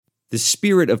The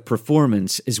spirit of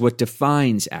performance is what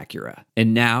defines Acura.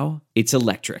 And now, it's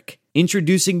electric.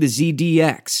 Introducing the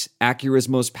ZDX, Acura's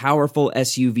most powerful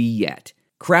SUV yet.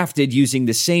 Crafted using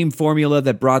the same formula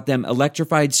that brought them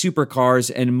electrified supercars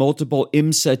and multiple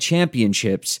IMSA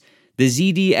championships, the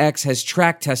ZDX has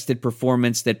track-tested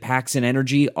performance that packs an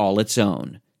energy all its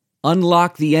own.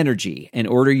 Unlock the energy and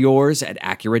order yours at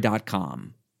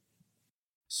Acura.com.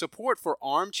 Support for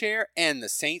Armchair and the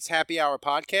Saints Happy Hour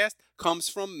podcast comes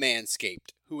from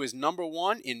Manscaped, who is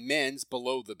 #1 in men's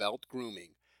below-the-belt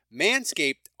grooming.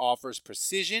 Manscaped offers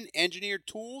precision-engineered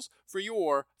tools for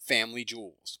your family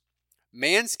jewels.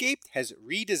 Manscaped has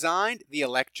redesigned the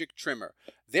electric trimmer.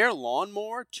 Their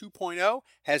Lawnmower 2.0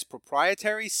 has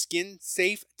proprietary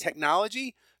skin-safe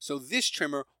technology, so this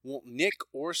trimmer won't nick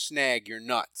or snag your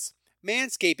nuts.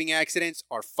 Manscaping accidents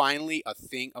are finally a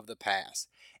thing of the past.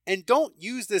 And don't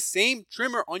use the same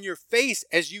trimmer on your face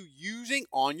as you using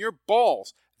on your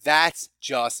balls. That's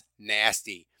just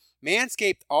nasty.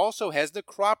 Manscaped also has the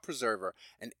Crop Preserver,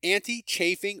 an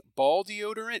anti-chafing ball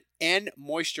deodorant and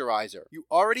moisturizer. You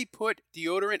already put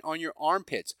deodorant on your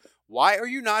armpits. Why are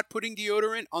you not putting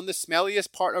deodorant on the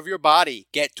smelliest part of your body?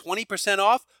 Get 20%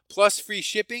 off plus free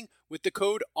shipping with the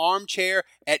code ARMCHAIR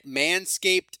at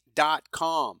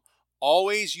manscaped.com.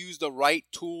 Always use the right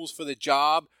tools for the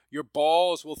job. Your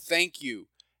balls will thank you.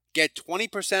 Get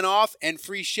 20% off and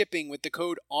free shipping with the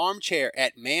code ARMCHAIR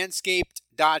at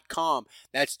manscaped.com.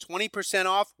 That's 20%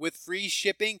 off with free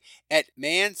shipping at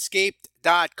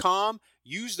manscaped.com.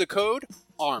 Use the code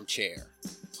ARMCHAIR.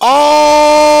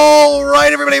 All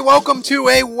right, everybody, welcome to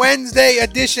a Wednesday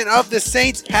edition of the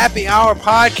Saints Happy Hour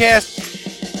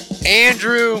podcast.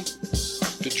 Andrew,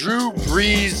 the Drew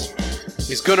Brees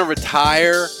is going to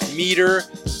retire meter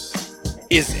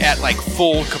is at like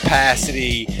full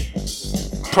capacity.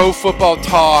 Pro Football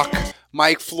Talk,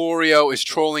 Mike Florio is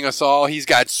trolling us all. He's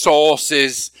got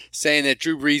sources saying that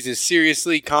Drew Brees is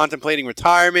seriously contemplating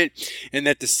retirement and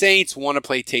that the Saints want to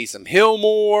play Taysom Hill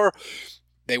more.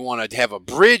 They want to have a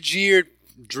bridge year.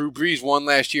 Drew Brees won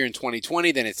last year in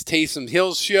 2020. Then it's Taysom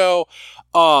Hill's show.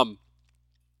 Taysom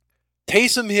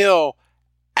Hill,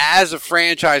 as a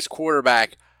franchise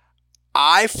quarterback,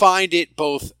 I find it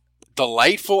both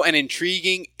delightful and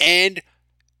intriguing and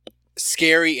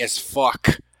scary as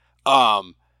fuck.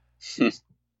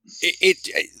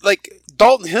 Like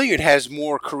Dalton Hilliard has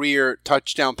more career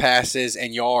touchdown passes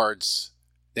and yards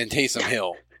than Taysom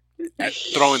Hill at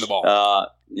throwing the ball.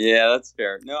 Yeah, that's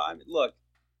fair. No, I mean, look,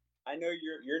 I know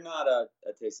you're not a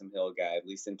Taysom Hill guy, at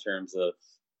least in terms of.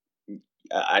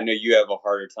 I know you have a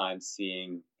harder time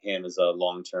seeing him as a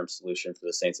long-term solution for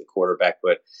the Saints at quarterback,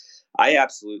 but I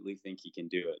absolutely think he can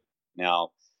do it.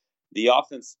 Now, the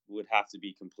offense would have to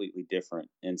be completely different.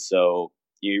 And so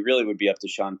you really would be up to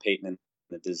Sean Payton and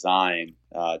the design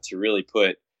to really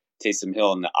put Taysom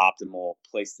Hill in the optimal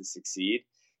place to succeed.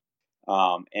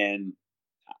 And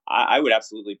I would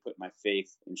absolutely put my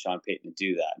faith in Sean Payton to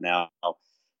do that. Now,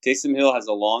 Taysom Hill has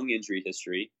a long injury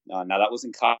history. Now, that was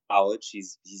in college.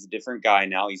 He's a different guy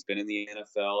now. He's been in the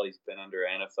NFL. He's been under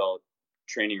NFL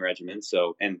training regimen.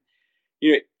 So, and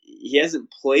you know, he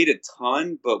hasn't played a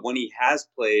ton, but when he has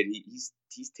played, he's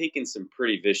taken some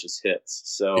pretty vicious hits.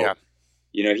 So, yeah.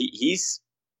 You know, he's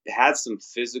had some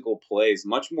physical plays,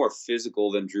 much more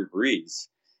physical than Drew Brees.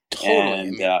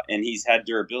 Totally. And he's had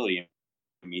durability.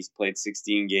 I mean, he's played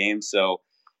 16 games. So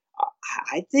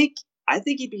I think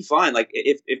he'd be fine. Like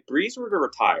if Brees were to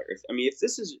retire, if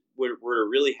this were to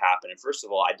really happen, and first of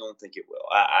all, I don't think it will.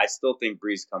 I still think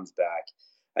Brees comes back.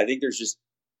 I think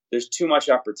there's too much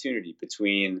opportunity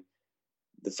between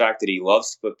the fact that he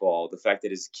loves football, the fact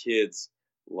that his kids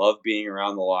love being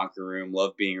around the locker room,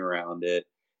 love being around it.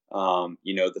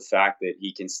 The fact that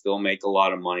he can still make a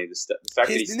lot of money, the fact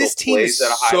that he still plays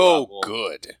at a high level.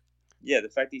 Good. Yeah, the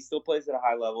fact that he still plays at a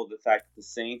high level, the fact that the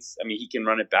Saints, he can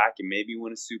run it back and maybe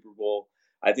win a Super Bowl.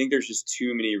 I think there's just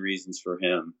too many reasons for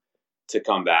him to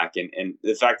come back. And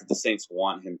the fact that the Saints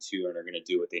want him to and are going to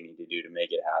do what they need to do to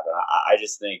make it happen. I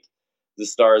just think the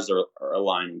stars are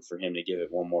aligning for him to give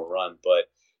it one more run. But,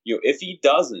 if he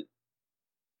doesn't,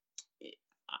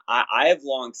 I have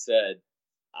long said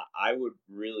I would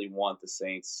really want the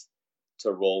Saints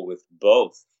to roll with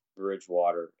both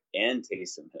Bridgewater and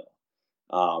Taysom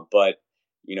Hill. But,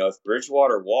 if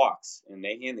Bridgewater walks and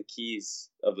they hand the keys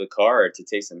of the car to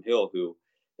Taysom Hill, who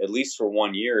at least for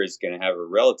 1 year is going to have a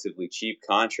relatively cheap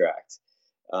contract,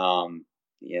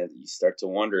 you start to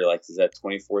wonder, like, is that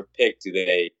 24th pick? Do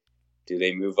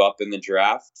they move up in the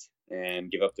draft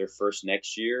and give up their first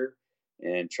next year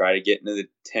and try to get into the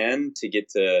 10 to get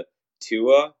to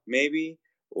Tua maybe?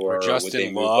 or would Justin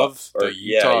they move Love, up? Or, the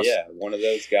Utah. Yeah, one of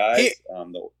those guys,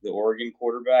 the Oregon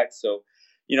quarterback. So,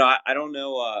 I don't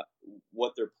know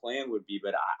what their plan would be,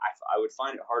 but I would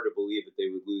find it hard to believe that they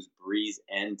would lose Breeze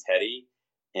and Teddy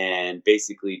and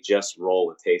basically just roll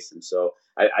with Taysom. So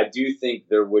I do think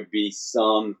there would be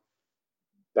some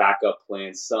backup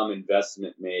plan, some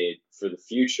investment made for the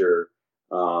future.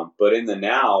 But in the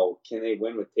now, can they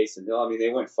win with Taysom Hill? I mean, they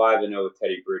went 5-0 with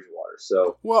Teddy Bridgewater.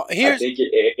 So I think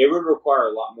it would require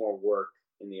a lot more work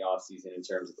in the offseason in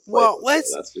terms of the playbook.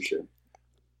 That's for sure.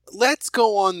 Let's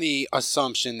go on the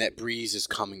assumption that Breeze is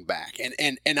coming back.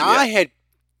 And I had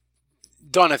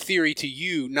done a theory to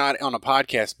you, not on a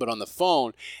podcast, but on the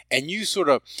phone, and you sort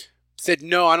of said,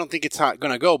 no, I don't think it's going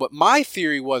to go. But my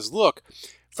theory was, look,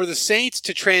 for the Saints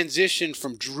to transition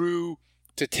from Drew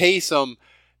to Taysom,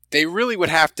 they really would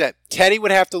have to, Teddy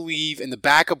would have to leave, and the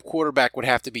backup quarterback would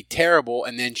have to be terrible,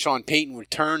 and then Sean Payton would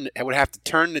have to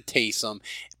turn to Taysom,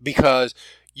 because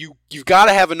you've got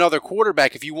to have another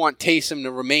quarterback if you want Taysom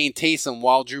to remain Taysom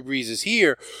while Drew Brees is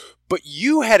here. But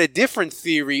you had a different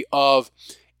theory of,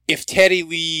 if Teddy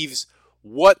leaves,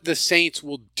 what the Saints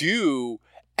will do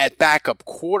at backup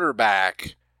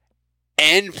quarterback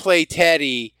and play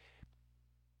Teddy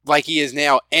like he is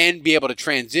now and be able to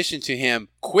transition to him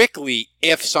quickly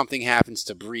if something happens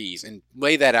to Breeze, and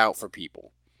lay that out for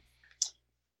people.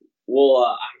 Well,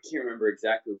 I can't remember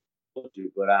exactly what to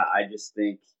do, but I just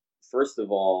think, first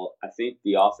of all, I think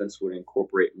the offense would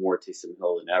incorporate more Taysom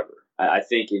Hill than ever. I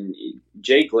think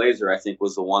Jay Glazer, I think,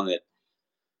 was the one that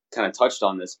kind of touched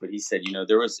on this, but he said,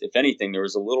 there was, if anything, there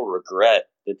was a little regret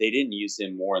that they didn't use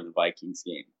him more in the Vikings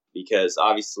game, because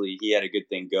obviously he had a good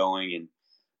thing going, and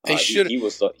they should. He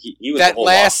was that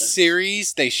last offense.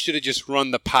 Series. They should have just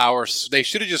run the power. They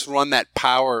should have just run that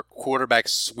power quarterback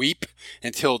sweep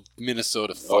until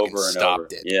Minnesota fucking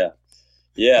stopped it.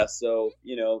 Yeah. So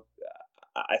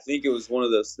I think it was one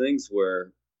of those things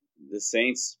where the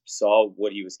Saints saw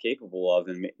what he was capable of,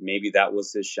 and maybe that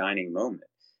was his shining moment.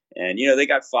 And they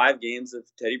got 5 games of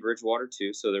Teddy Bridgewater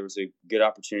too, so there was a good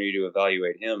opportunity to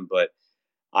evaluate him. But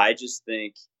I just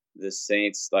think the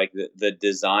Saints, like the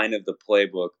design of the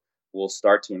playbook, will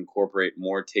start to incorporate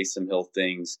more Taysom Hill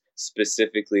things,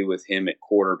 specifically with him at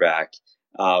quarterback,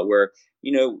 where,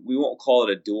 we won't call it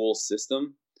a dual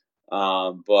system,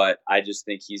 but I just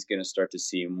think he's going to start to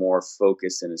see more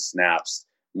focus in his snaps,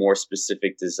 more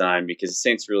specific design, because the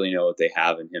Saints really know what they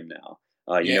have in him now.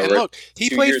 And look, he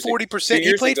played 40%.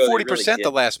 He played 40%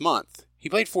 the last month. He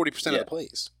played 40% of the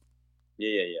plays.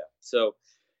 Yeah. So,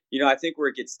 I think where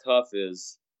it gets tough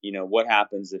is, what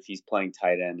happens if he's playing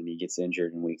tight end and he gets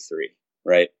injured in week 3,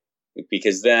 right?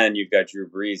 Because then you've got Drew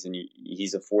Brees, and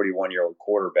he's a 41-year-old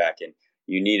quarterback, and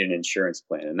you need an insurance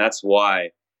plan. And that's why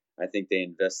I think they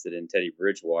invested in Teddy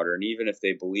Bridgewater. And even if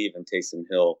they believe in Taysom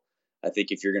Hill, I think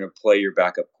if you're going to play your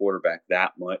backup quarterback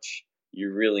that much,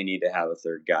 you really need to have a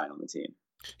third guy on the team.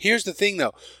 Here's the thing,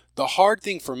 though. The hard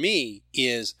thing for me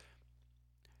is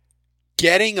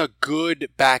getting a good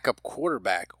backup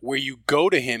quarterback where you go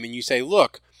to him and you say,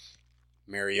 look,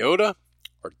 Mariota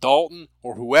or Dalton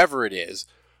or whoever it is,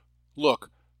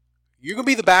 look, you're going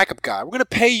to be the backup guy. We're going to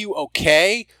pay you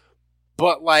okay,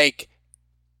 but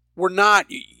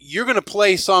you're going to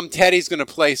play some, Teddy's going to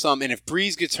play some, and if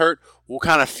Breeze gets hurt, we'll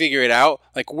kind of figure it out.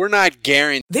 We're not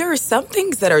guaranteed. There are some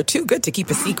things that are too good to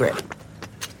keep a secret.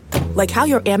 Like how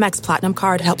your Amex Platinum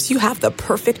card helps you have the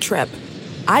perfect trip.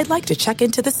 I'd like to check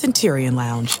into the Centurion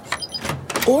Lounge.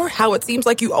 Or how it seems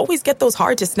like you always get those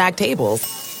hard-to-snag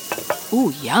tables.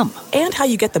 Ooh, yum. And how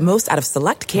you get the most out of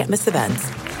select can't-miss events.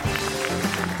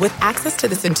 With access to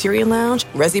the Centurion Lounge,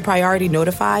 Resi Priority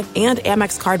Notified, and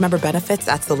Amex card member benefits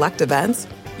at select events,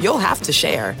 you'll have to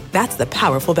share. That's the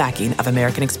powerful backing of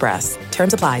American Express.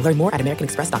 Terms apply. Learn more at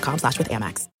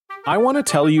americanexpress.com/withAmex. I want to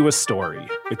tell you a story.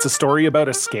 It's a story about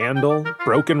a scandal,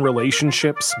 broken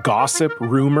relationships, gossip,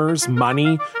 rumors,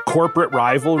 money, corporate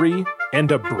rivalry,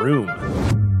 and a broom.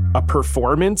 A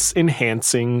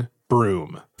performance-enhancing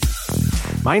broom.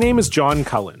 My name is John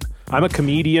Cullen. I'm a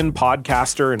comedian,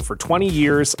 podcaster, and for 20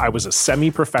 years, I was a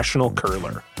semi-professional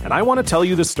curler. And I want to tell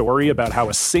you the story about how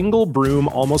a single broom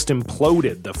almost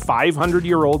imploded the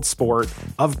 500-year-old sport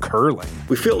of curling.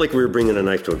 We felt like we were bringing a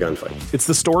knife to a gunfight. It's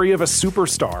the story of a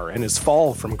superstar and his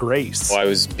fall from grace. Well, I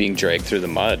was being dragged through the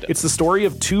mud. It's the story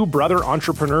of 2 brother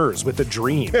entrepreneurs with a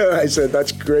dream. I said,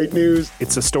 that's great news.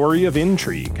 It's a story of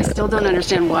intrigue. I still don't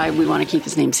understand why we want to keep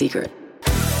his name secret.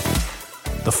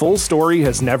 The full story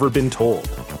has never been told,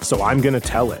 so I'm going to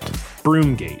tell it.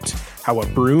 Broomgate, how a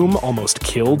broom almost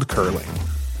killed curling.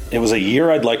 It was a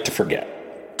year I'd like to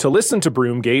forget. To listen to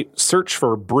Broomgate, search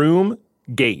for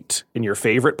Broomgate in your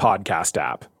favorite podcast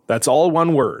app. That's all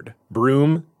one word,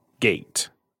 Broomgate.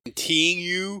 Guaranteeing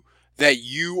you that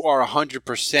you are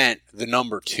 100% the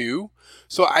number 2.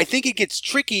 So I think it gets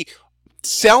tricky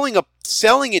selling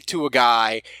it to a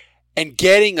guy and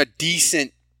getting a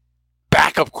decent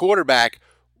backup quarterback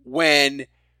when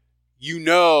you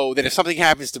know that if something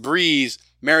happens to Breeze,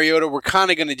 Mariota, we're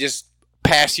kind of going to just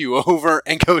pass you over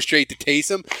and go straight to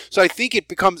Taysom. So I think it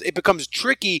becomes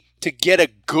tricky to get a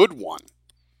good one.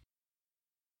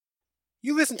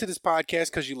 You listen to this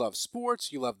podcast because you love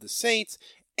sports, you love the Saints,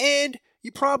 and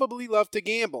you probably love to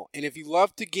gamble. And if you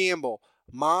love to gamble,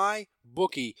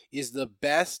 MyBookie is the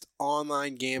best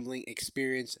online gambling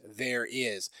experience there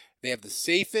is. They have the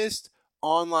safest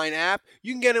online app.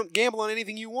 You can gamble on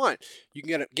anything you want. You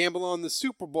can gamble on the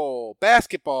Super Bowl,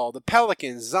 basketball, the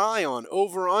Pelicans, Zion,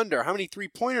 over under, how many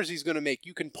 3-pointers he's going to make.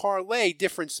 You can parlay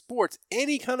different sports,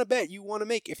 any kind of bet you want to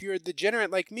make. If you're a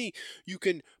degenerate like me, you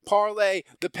can parlay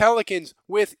the Pelicans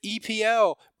with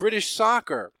EPL, British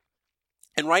soccer.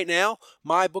 And right now,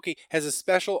 MyBookie has a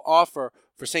special offer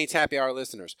for Saints Happy Hour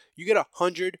listeners. You get a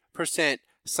 100%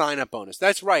 sign-up bonus.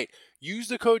 That's right. Use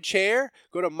the code CHAIR,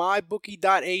 go to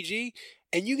mybookie.ag,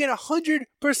 and you get a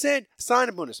 100%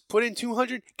 sign-up bonus. Put in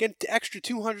 $200, get the extra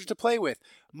 $200 to play with.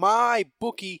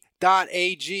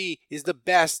 Mybookie.ag is the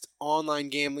best online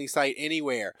gambling site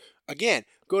anywhere. Again,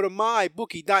 go to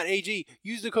mybookie.ag,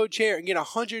 use the code CHAIR, and get a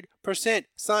 100%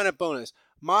 sign-up bonus.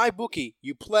 MyBookie,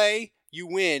 you play, you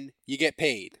win, you get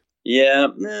paid. Yeah,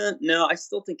 no, I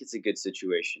still think it's a good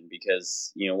situation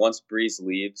because, once Breeze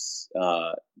leaves,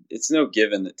 it's no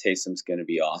given that Taysom's going to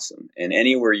be awesome. And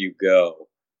anywhere you go,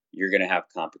 you're going to have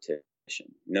competition.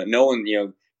 No one,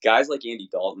 guys like Andy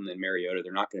Dalton and Mariota,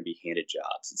 they're not going to be handed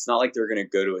jobs. It's not like they're going to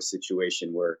go to a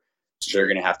situation where they're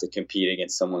going to have to compete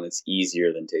against someone that's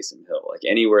easier than Taysom Hill. Like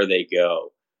anywhere they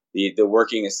go, the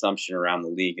working assumption around the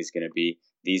league is going to be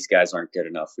these guys aren't good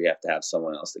enough. We have to have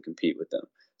someone else to compete with them.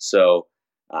 So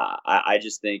I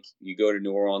just think you go to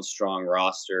New Orleans, strong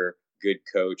roster, good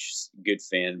coach, good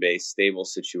fan base, stable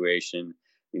situation. I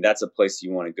mean, that's a place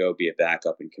you want to go be a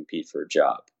backup and compete for a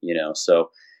job,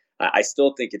 So I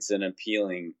still think it's an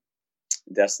appealing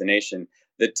destination.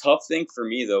 The tough thing for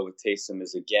me, though, with Taysom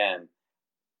is, again,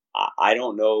 I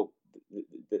don't know.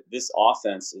 This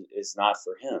offense is not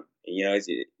for him.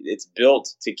 It's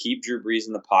built to keep Drew Brees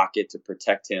in the pocket, to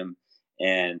protect him.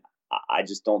 And I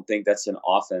just don't think that's an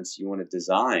offense you want to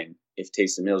design if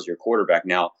Taysom Hill's your quarterback.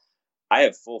 Now, I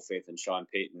have full faith in Sean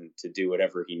Payton to do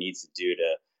whatever he needs to do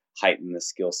to heighten the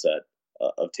skill set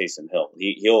of Taysom Hill.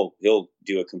 He'll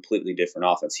do a completely different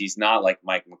offense. He's not like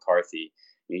Mike McCarthy.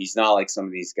 He's not like some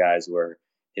of these guys where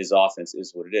his offense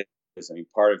is what it is. I mean,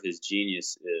 part of his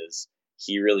genius is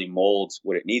he really molds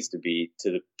what it needs to be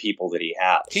to the people that he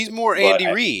has. He's more Andy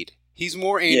Reid. He's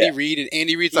more Andy Reid, and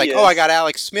Andy Reid's like, I got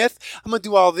Alex Smith. I'm going to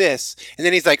do all this. And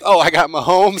then he's like, I got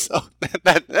Mahomes. Oh,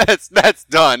 that's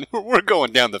done. We're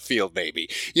going down the field, baby.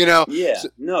 Yeah,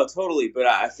 no, totally. But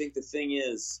I think the thing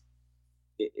is,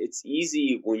 it's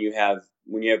easy when you have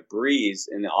Breeze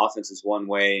and the offense is one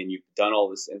way and you've done all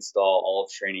this install, all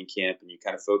of training camp, and you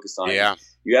kind of focus on it.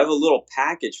 You have a little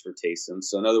package for Taysom.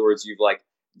 So in other words, you've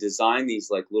designed these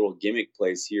little gimmick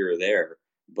plays here or there,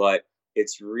 but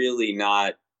it's really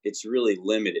not. It's really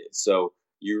limited. So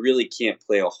you really can't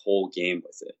play a whole game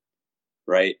with it,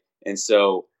 right? And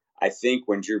so I think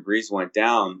when Drew Brees went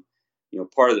down,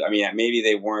 maybe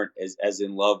they weren't as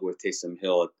in love with Taysom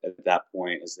Hill at that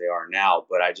point as they are now.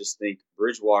 But I just think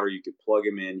Bridgewater, you could plug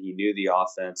him in. He knew the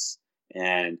offense,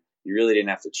 and you really didn't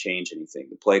have to change anything.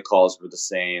 The play calls were the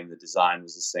same. The design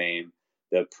was the same.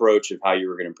 The approach of how you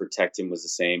were going to protect him was the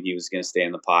same. He was going to stay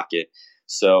in the pocket.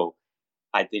 So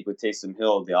I think with Taysom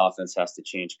Hill, the offense has to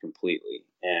change completely.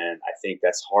 And I think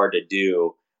that's hard to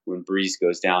do when Breeze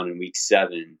goes down in week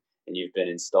 7 and you've been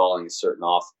installing a certain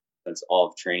offense all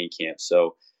of training camp.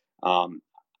 So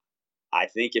I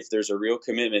think if there's a real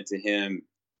commitment to him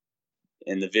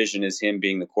and the vision is him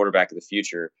being the quarterback of the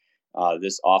future,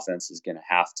 this offense is going to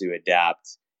have to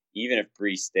adapt, even if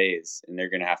Breeze stays, and they're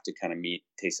going to have to kind of meet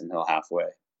Taysom Hill halfway.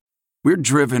 We're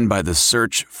driven by the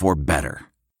search for better.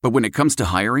 But when it comes to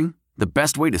hiring, the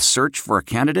best way to search for a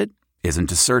candidate isn't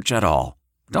to search at all.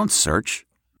 Don't search.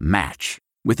 Match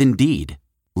with Indeed.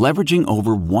 Leveraging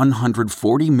over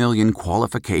 140 million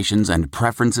qualifications and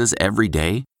preferences every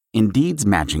day, Indeed's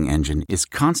matching engine is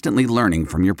constantly learning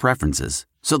from your preferences.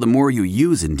 So the more you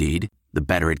use Indeed, the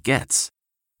better it gets.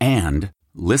 And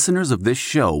listeners of this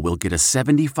show will get a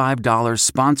 $75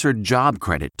 sponsored job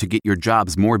credit to get your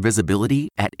jobs more visibility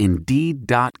at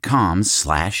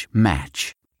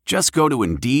Indeed.com/match. Just go to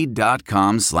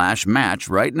Indeed.com/match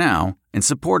right now and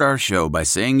support our show by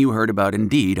saying you heard about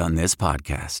Indeed on this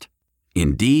podcast.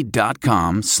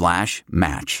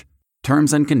 Indeed.com/match.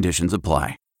 Terms and conditions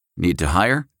apply. Need to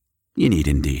hire? You need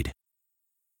Indeed.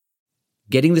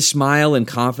 Getting the smile and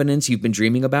confidence you've been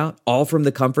dreaming about, all from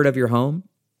the comfort of your home,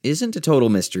 isn't a total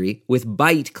mystery with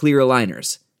Byte clear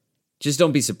aligners. Just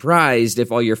don't be surprised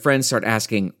if all your friends start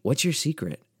asking, "What's your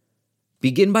secret?"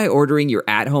 Begin by ordering your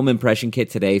at-home impression kit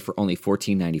today for only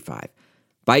 $14.95.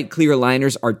 Byte clear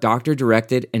aligners are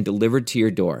doctor-directed and delivered to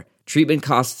your door. Treatment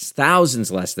costs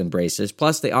thousands less than braces,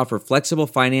 plus they offer flexible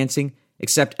financing,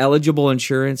 accept eligible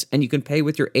insurance, and you can pay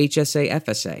with your HSA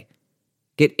FSA.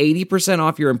 Get 80%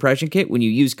 off your impression kit when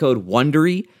you use code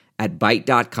WONDERY at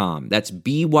Byte.com. That's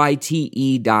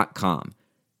BYTE.com.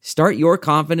 Start your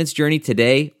confidence journey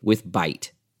today with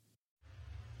Byte.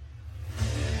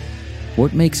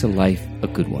 What makes a life a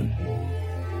good one?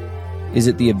 Is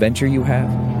it the adventure you have?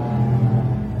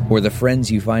 Or the friends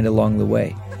you find along the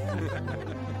way?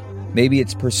 Maybe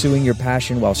it's pursuing your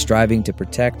passion while striving to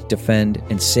protect, defend,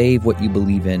 and save what you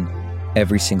believe in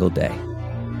every single day.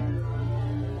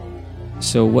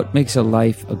 So what makes a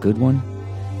life a good one?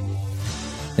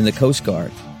 In the Coast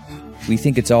Guard, we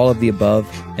think it's all of the above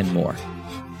and more.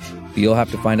 But you'll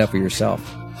have to find out for yourself.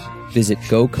 Visit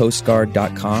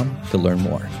gocoastguard.com to learn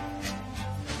more.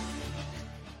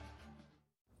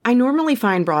 I normally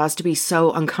find bras to be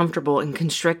so uncomfortable and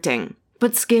constricting,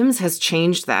 but Skims has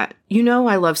changed that. You know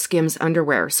I love Skims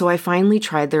underwear, so I finally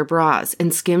tried their bras,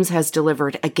 and Skims has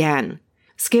delivered again.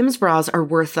 Skims bras are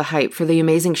worth the hype for the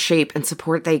amazing shape and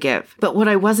support they give, but what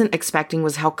I wasn't expecting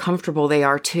was how comfortable they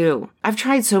are too. I've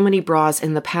tried so many bras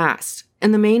in the past,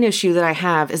 and the main issue that I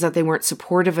have is that they weren't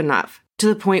supportive enough, to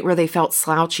the point where they felt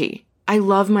slouchy. I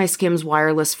love my Skims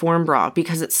wireless form bra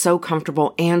because it's so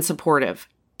comfortable and supportive.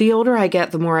 The older I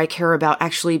get, the more I care about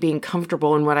actually being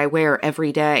comfortable in what I wear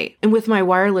every day. And with my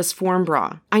wireless form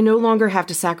bra, I no longer have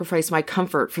to sacrifice my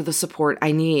comfort for the support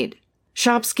I need.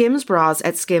 Shop Skims bras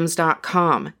at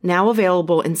skims.com, now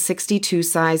available in 62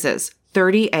 sizes,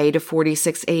 30A to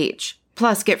 46H.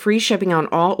 Plus, get free shipping on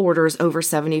all orders over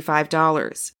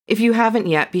 $75. If you haven't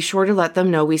yet, be sure to let them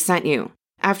know we sent you.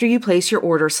 After you place your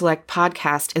order, select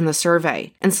podcast in the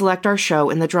survey and select our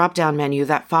show in the drop-down menu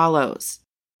that follows.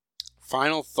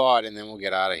 Final thought, and then we'll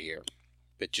get out of here.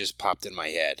 It just popped in my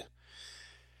head.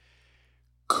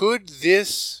 Could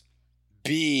this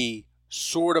be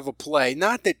sort of a play?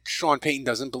 Not that Sean Payton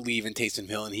doesn't believe in Taysom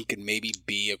Hill and he could maybe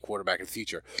be a quarterback in the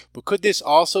future, but could this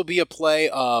also be a play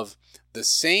of the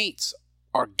Saints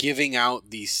are giving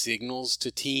out these signals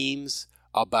to teams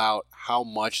about how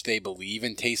much they believe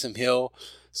in Taysom Hill?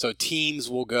 So teams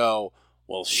will go,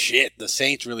 well, shit, the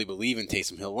Saints really believe in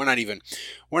Taysom Hill. We're not even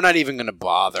going to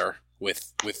bother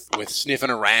with sniffing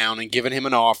around and giving him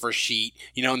an offer sheet,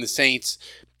 and the Saints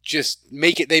just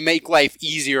make life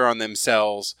easier on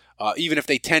themselves. Even if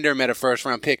they tender him at a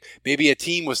first-round pick, maybe a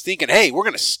team was thinking, hey,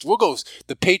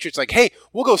 the Patriots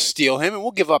we'll go steal him and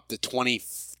we'll give up the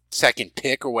 22nd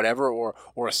pick or whatever, or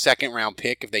a second-round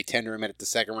pick if they tender him at the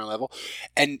second-round level.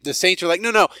 And the Saints are like,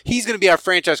 no, he's going to be our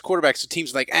franchise quarterback. So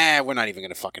teams are like, we're not even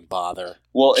going to fucking bother.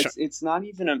 Well, it's not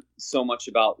even so much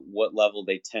about what level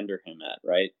they tender him at,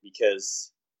 right?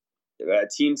 Because a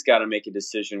team's got to make a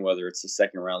decision whether it's the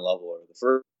second-round level or the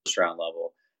first-round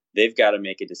level. They've got to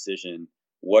make a decision.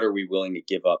 What are we willing to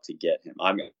give up to get him?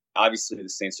 Obviously, the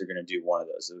Saints are going to do one of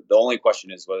those. The only question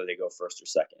is whether they go first or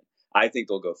second. I think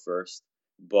they'll go first,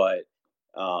 but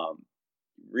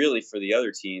really for the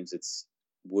other teams, it's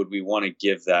would we want to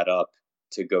give that up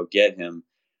to go get him?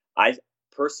 I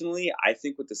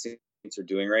think what the Saints are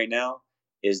doing right now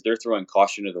is they're throwing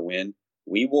caution to the wind.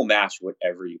 We will match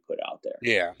whatever you put out there.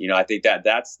 Yeah. I think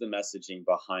that's the messaging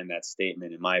behind that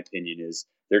statement, in my opinion, is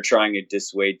they're trying to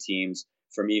dissuade teams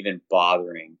from even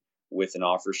bothering with an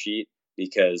offer sheet,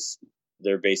 because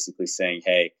they're basically saying,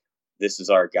 hey, this is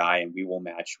our guy and we will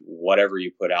match whatever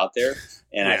you put out there.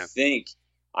 And yeah.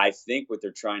 I think what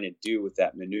they're trying to do with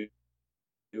that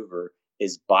maneuver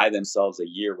is buy themselves a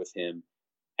year with him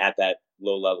at that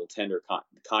low level tender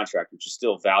contract, which is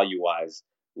still value wise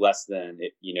less than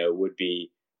it would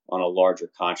be on a larger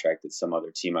contract that some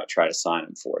other team might try to sign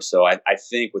him for. So I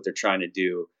think what they're trying to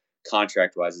do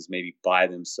contract wise is maybe buy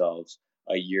themselves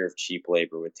a year of cheap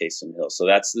labor with Taysom Hill. So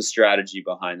that's the strategy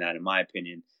behind that, in my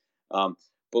opinion. But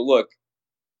look,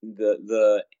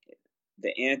 the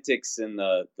antics and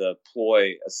the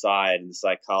ploy aside, and the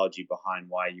psychology behind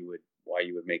why you would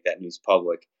make that news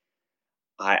public,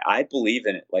 I believe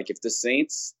in it. Like, if the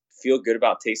Saints feel good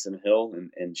about Taysom Hill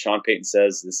and Sean Payton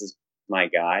says, this is my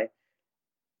guy,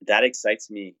 that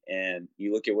excites me. And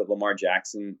you look at what Lamar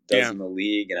Jackson does in the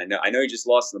league, and I know he just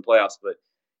lost in the playoffs, but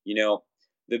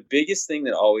the biggest thing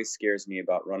that always scares me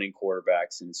about running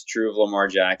quarterbacks, and it's true of Lamar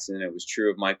Jackson, it was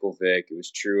true of Michael Vick, it was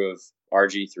true of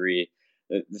RG3.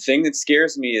 The thing that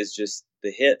scares me is just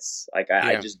the hits. Like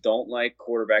I just don't like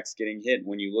quarterbacks getting hit.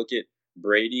 When you look at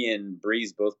Brady and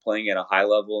Breeze both playing at a high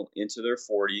level into their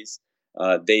 40s,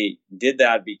 they did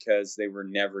that because they were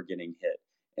never getting hit.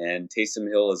 And Taysom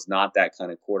Hill is not that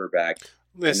kind of quarterback.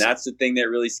 And that's the thing that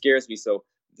really scares me. So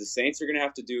the Saints are going to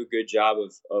have to do a good job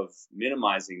of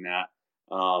minimizing that.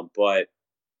 But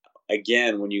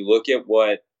again, when you look at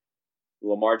what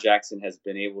Lamar Jackson has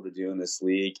been able to do in this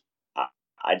league,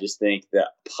 I just think the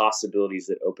possibilities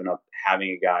that open up having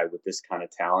a guy with this kind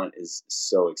of talent is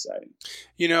so exciting.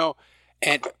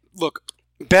 And look,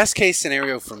 best case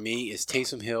scenario for me is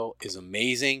Taysom Hill is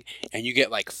amazing, and you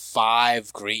get like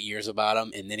 5 great years about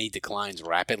him, and then he declines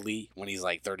rapidly when he's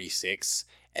like 36.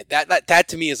 And that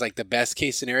to me is like the best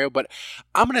case scenario. But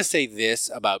I'm gonna say this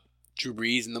about Drew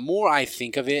Brees, and the more I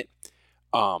think of it,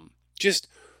 just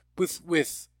with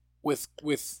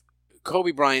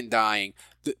Kobe Bryant dying,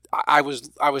 I was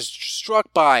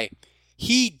struck by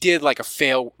he did like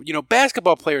a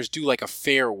basketball players do like a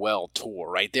farewell tour,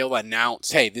 right? They'll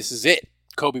announce, hey, this is it.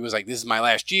 Kobe was like, this is my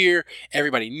last year.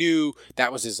 Everybody knew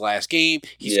that was his last game.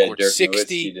 He scored Dirk 60.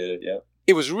 Nowitzki did it, yeah.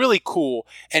 It was really cool.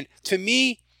 And to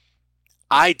me,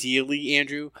 ideally,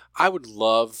 Andrew, I would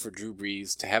love for Drew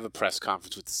Brees to have a press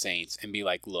conference with the Saints and be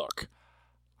like, look,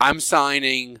 I'm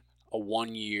signing a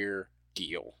 1-year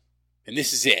deal. And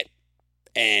this is it.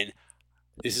 And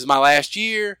this is my last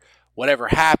year. Whatever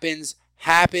happens,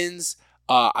 happens.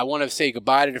 I want to say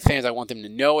goodbye to the fans. I want them to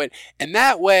know it. And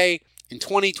that way, in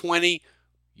 2020,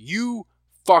 you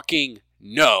fucking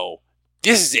know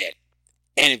this is it.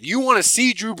 And if you want to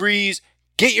see Drew Brees,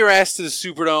 get your ass to the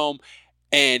Superdome,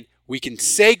 and we can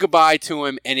say goodbye to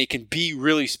him, and it can be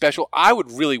really special. I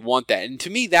would really want that. And to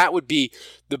me, that would be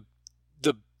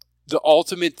the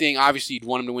ultimate thing. Obviously, you'd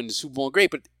want him to win the Super Bowl,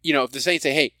 great. But, if the Saints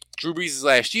say, hey, Drew Brees is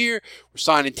last year, we're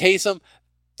signing Taysom,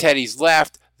 Teddy's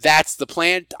left, that's the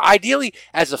plan. Ideally,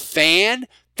 as a fan,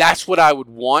 that's what I would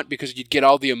want, because you'd get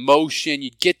all the emotion,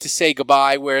 you'd get to say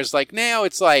goodbye, whereas like now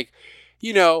it's like,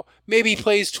 maybe he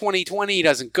plays 2020, he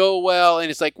doesn't go well, and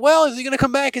it's like, well, is he going to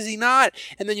come back, is he not?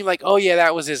 And then you're like, oh yeah,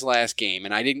 that was his last game,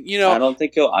 and I didn't, I don't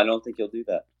think he'll do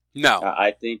that. No.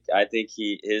 I think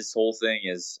his whole thing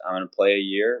is, I'm going to play a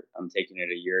year, I'm taking it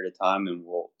a year at a time, and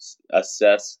we'll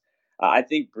assess. I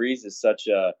think Breeze is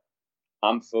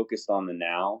I'm focused on the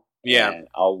now. Yeah. And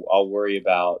I'll worry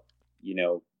about,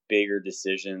 bigger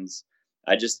decisions.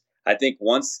 I think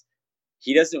once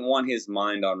he doesn't want his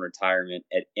mind on retirement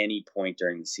at any point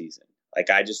during the season. Like,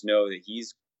 I just know that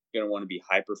he's going to want to be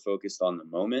hyper focused on the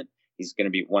moment. He's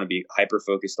going to want to be hyper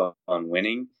focused on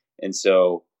winning. And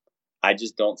so I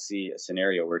just don't see a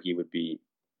scenario where he would be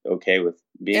okay with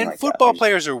being like that. And football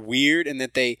players are weird in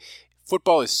that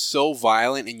football is so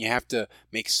violent, and you have to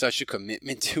make such a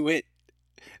commitment to it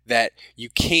that you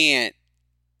can't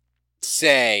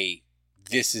say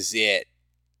this is it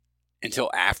until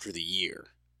after the year,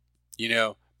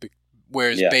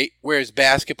 whereas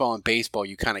basketball and baseball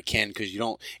you kind of can, because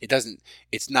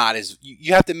it's not as,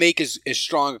 you have to make as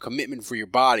strong a commitment for your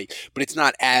body, but it's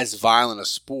not as violent a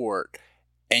sport,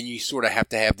 and you sort of have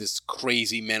to have this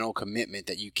crazy mental commitment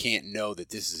that you can't know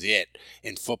that this is it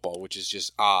in football, which is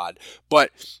just odd. But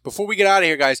before we get out of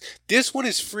here, guys, this one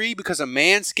is free because of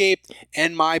Manscaped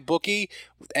and MyBookie,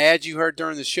 with ads you heard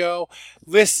during the show.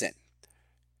 Listen,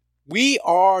 we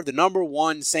are the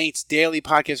 #1 Saints Daily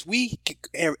podcast. We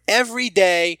every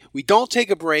day, we don't take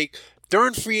a break.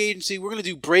 During free agency, we're going to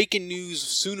do breaking news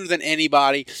sooner than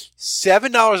anybody.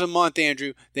 $7 a month,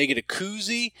 Andrew. They get a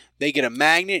koozie. They get a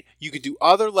magnet. You can do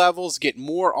other levels, get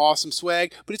more awesome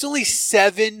swag. But it's only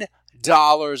 $7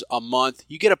 a month.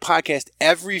 You get a podcast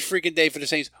every freaking day for the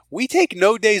Saints. We take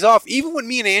no days off. Even when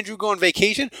me and Andrew go on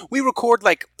vacation, we record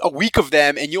like a week of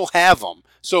them, and you'll have them.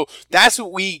 So that's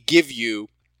what we give you.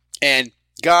 And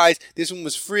guys, this one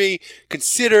was free.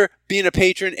 Consider being a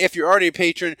patron. If you're already a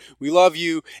patron, we love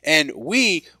you, and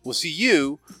we will see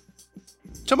you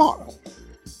tomorrow.